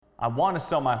I want to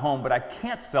sell my home, but I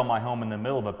can't sell my home in the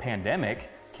middle of a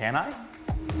pandemic, can I?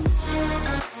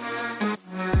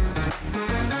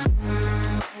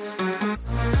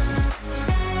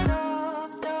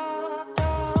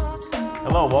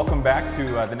 Hello, welcome back to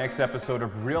the next episode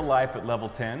of Real Life at Level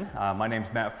 10. My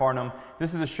name's Matt Farnham.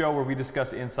 This is a show where we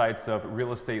discuss insights of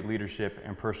real estate leadership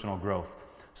and personal growth.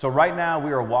 So right now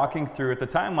we are walking through, at the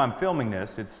time I'm filming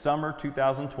this, it's summer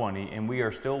 2020, and we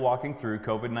are still walking through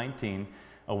COVID-19,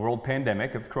 a world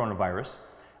pandemic of coronavirus.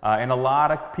 And a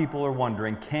lot of people are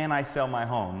wondering, can I sell my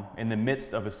home in the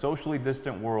midst of a socially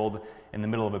distant world in the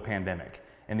middle of a pandemic?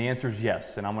 And the answer is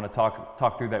yes, and I'm going to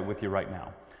talk through that with you right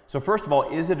now. So first of all,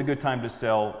 is it a good time to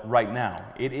sell right now?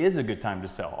 It is a good time to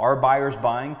sell. Are buyers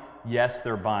buying? Yes,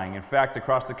 they're buying. In fact,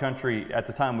 across the country, at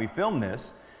the time we filmed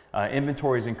this,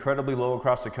 inventory is incredibly low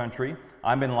across the country.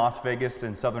 I'm in Las Vegas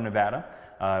in Southern Nevada.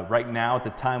 Right now, at the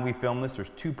time we film this,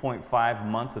 there's 2.5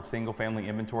 months of single-family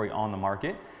inventory on the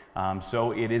market.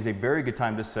 So it is a very good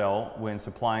time to sell when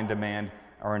supply and demand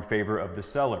are in favor of the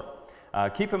seller.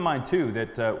 Keep in mind too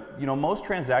that most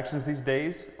transactions these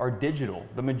days are digital.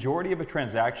 The majority of a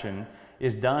transaction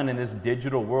is done in this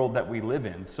digital world that we live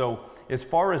in. So as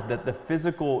far as the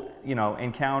physical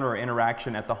encounter or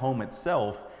interaction at the home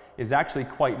itself is actually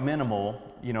quite minimal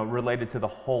related to the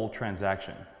whole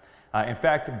transaction. In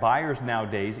fact, buyers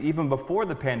nowadays, even before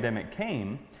the pandemic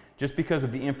came, just because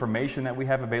of the information that we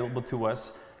have available to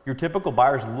us, your typical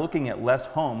buyer's looking at less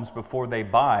homes before they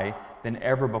buy than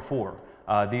ever before.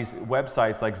 These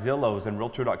websites like Zillow's and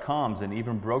Realtor.coms and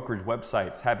even brokerage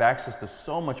websites have access to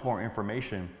so much more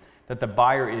information that the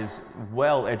buyer is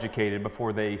well educated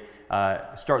before they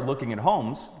start looking at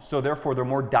homes. So therefore, they're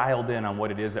more dialed in on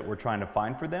what it is that we're trying to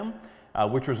find for them,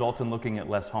 which results in looking at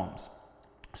less homes.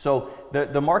 So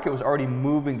the market was already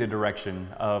moving the direction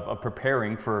of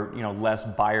preparing for less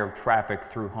buyer traffic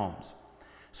through homes.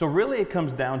 So really it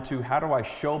comes down to, how do I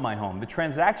show my home? The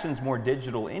transaction's more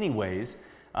digital anyways.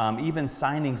 Even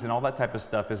signings and all that type of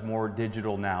stuff is more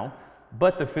digital now.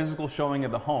 But the physical showing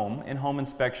of the home and home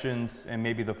inspections and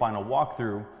maybe the final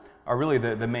walkthrough are really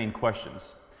the main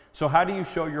questions. So how do you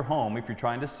show your home if you're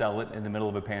trying to sell it in the middle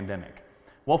of a pandemic?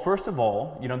 Well, first of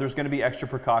all, there's going to be extra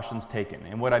precautions taken.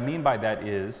 And what I mean by that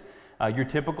is your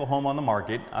typical home on the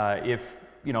market,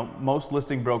 most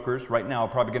listing brokers right now are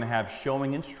probably going to have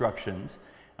showing instructions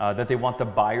that they want the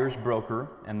buyer's broker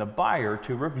and the buyer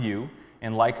to review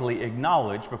and likely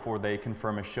acknowledge before they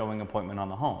confirm a showing appointment on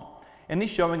the home. And these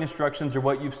showing instructions are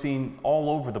what you've seen all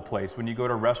over the place when you go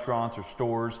to restaurants or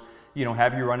stores.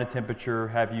 Have you run a temperature?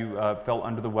 Have you felt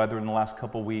under the weather in the last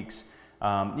couple weeks?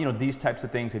 These types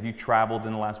of things. Have you traveled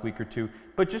in the last week or two?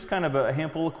 But just kind of a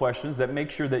handful of questions that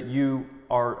make sure that you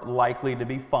are likely to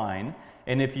be fine.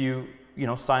 And if you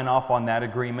sign off on that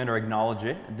agreement or acknowledge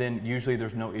it, then usually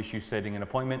there's no issue setting an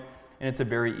appointment, and it's a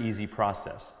very easy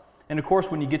process. And of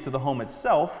course, when you get to the home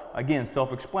itself, again,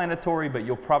 self-explanatory, but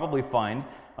you'll probably find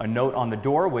a note on the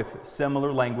door with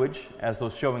similar language as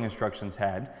those showing instructions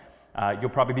had.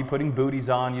 You'll probably be putting booties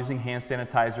on, using hand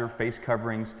sanitizer, face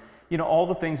coverings, all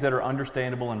the things that are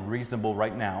understandable and reasonable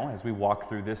right now as we walk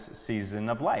through this season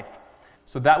of life.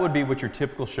 So that would be what your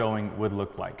typical showing would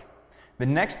look like. The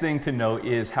next thing to note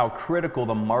is how critical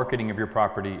the marketing of your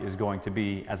property is going to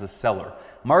be as a seller.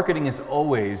 Marketing is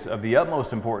always of the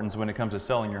utmost importance when it comes to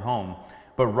selling your home,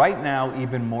 but right now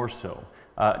even more so.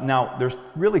 Now, there's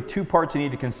really two parts you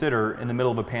need to consider in the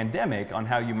middle of a pandemic on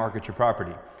how you market your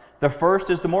property. The first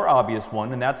is the more obvious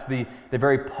one, and that's the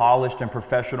very polished and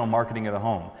professional marketing of the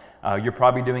home. You're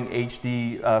probably doing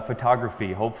HD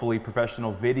photography, hopefully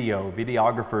professional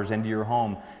videographers into your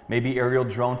home, maybe aerial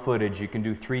drone footage. You can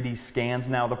do 3D scans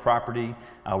now of the property.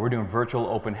 We're doing virtual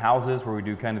open houses where we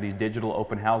do kind of these digital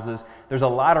open houses. There's a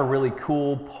lot of really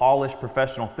cool, polished,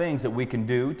 professional things that we can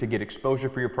do to get exposure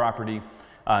for your property,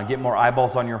 get more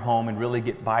eyeballs on your home, and really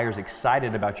get buyers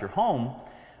excited about your home.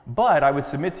 But I would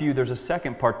submit to you there's a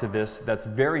second part to this that's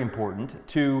very important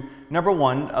to, number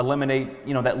one, eliminate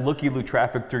that looky-loo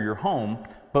traffic through your home,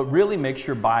 but really make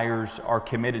sure buyers are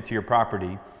committed to your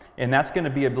property. And that's going to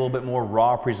be a little bit more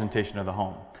raw presentation of the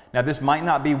home. Now, this might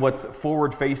not be what's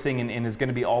forward-facing and is going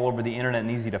to be all over the internet and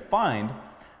easy to find,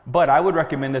 but I would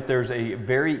recommend that there's a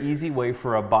very easy way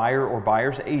for a buyer or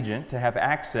buyer's agent to have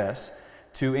access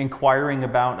to inquiring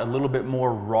about a little bit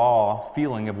more raw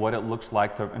feeling of what it looks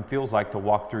like and feels like to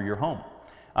walk through your home.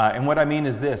 And what I mean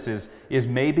is this, is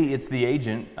maybe it's the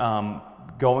agent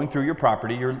going through your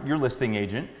property, your listing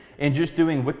agent, and just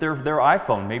doing with their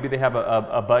iPhone. Maybe they have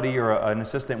a buddy or an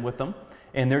assistant with them,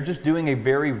 and they're just doing a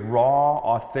very raw,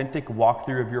 authentic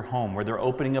walkthrough of your home where they're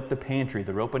opening up the pantry,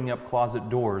 they're opening up closet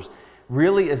doors,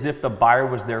 really as if the buyer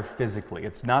was there physically.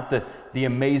 It's not the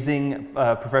amazing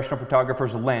professional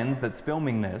photographer's lens that's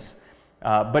filming this,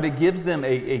 but it gives them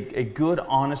a good,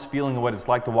 honest feeling of what it's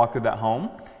like to walk through that home.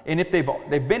 And if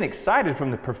they've been excited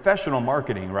from the professional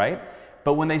marketing, right?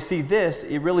 But when they see this,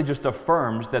 it really just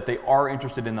affirms that they are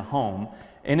interested in the home.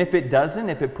 And if it doesn't,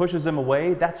 if it pushes them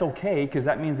away, that's okay, because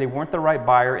that means they weren't the right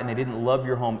buyer and they didn't love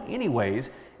your home anyways,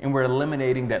 and we're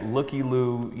eliminating that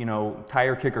looky-loo,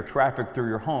 tire kicker traffic through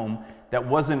your home that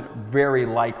wasn't very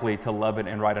likely to love it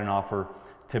and write an offer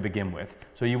to begin with.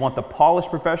 So you want the polished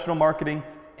professional marketing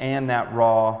and that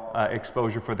raw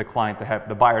exposure for the client to have,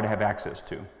 the buyer to have access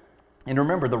to. And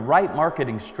remember, the right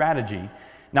marketing strategy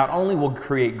not only will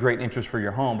create great interest for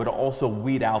your home, but it'll also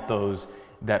weed out those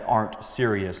that aren't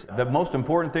serious. The most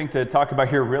important thing to talk about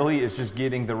here really is just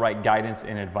getting the right guidance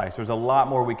and advice. There's a lot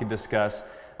more we could discuss.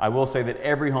 I will say that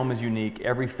every home is unique,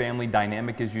 every family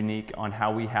dynamic is unique on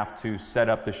how we have to set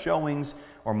up the showings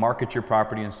or market your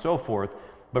property and so forth,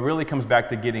 but really comes back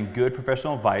to getting good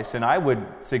professional advice. And I would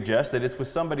suggest that it's with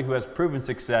somebody who has proven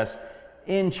success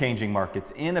in changing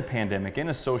markets, in a pandemic, in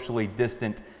a socially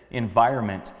distant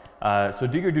environment. So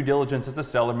do your due diligence as a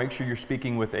seller. Make sure you're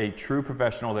speaking with a true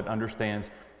professional that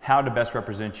understands how to best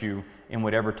represent you in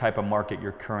whatever type of market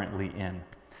you're currently in.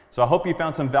 So I hope you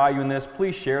found some value in this.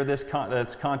 Please share this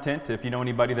content if you know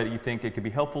anybody that you think it could be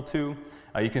helpful to.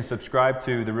 You can subscribe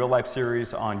to the Real Life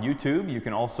series on YouTube. You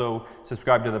can also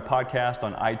subscribe to the podcast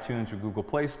on iTunes or Google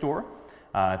Play Store.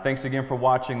 Thanks again for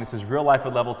watching. This is Real Life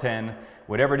at Level 10.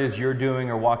 Whatever it is you're doing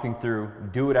or walking through,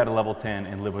 do it at a level 10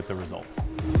 and live with the results.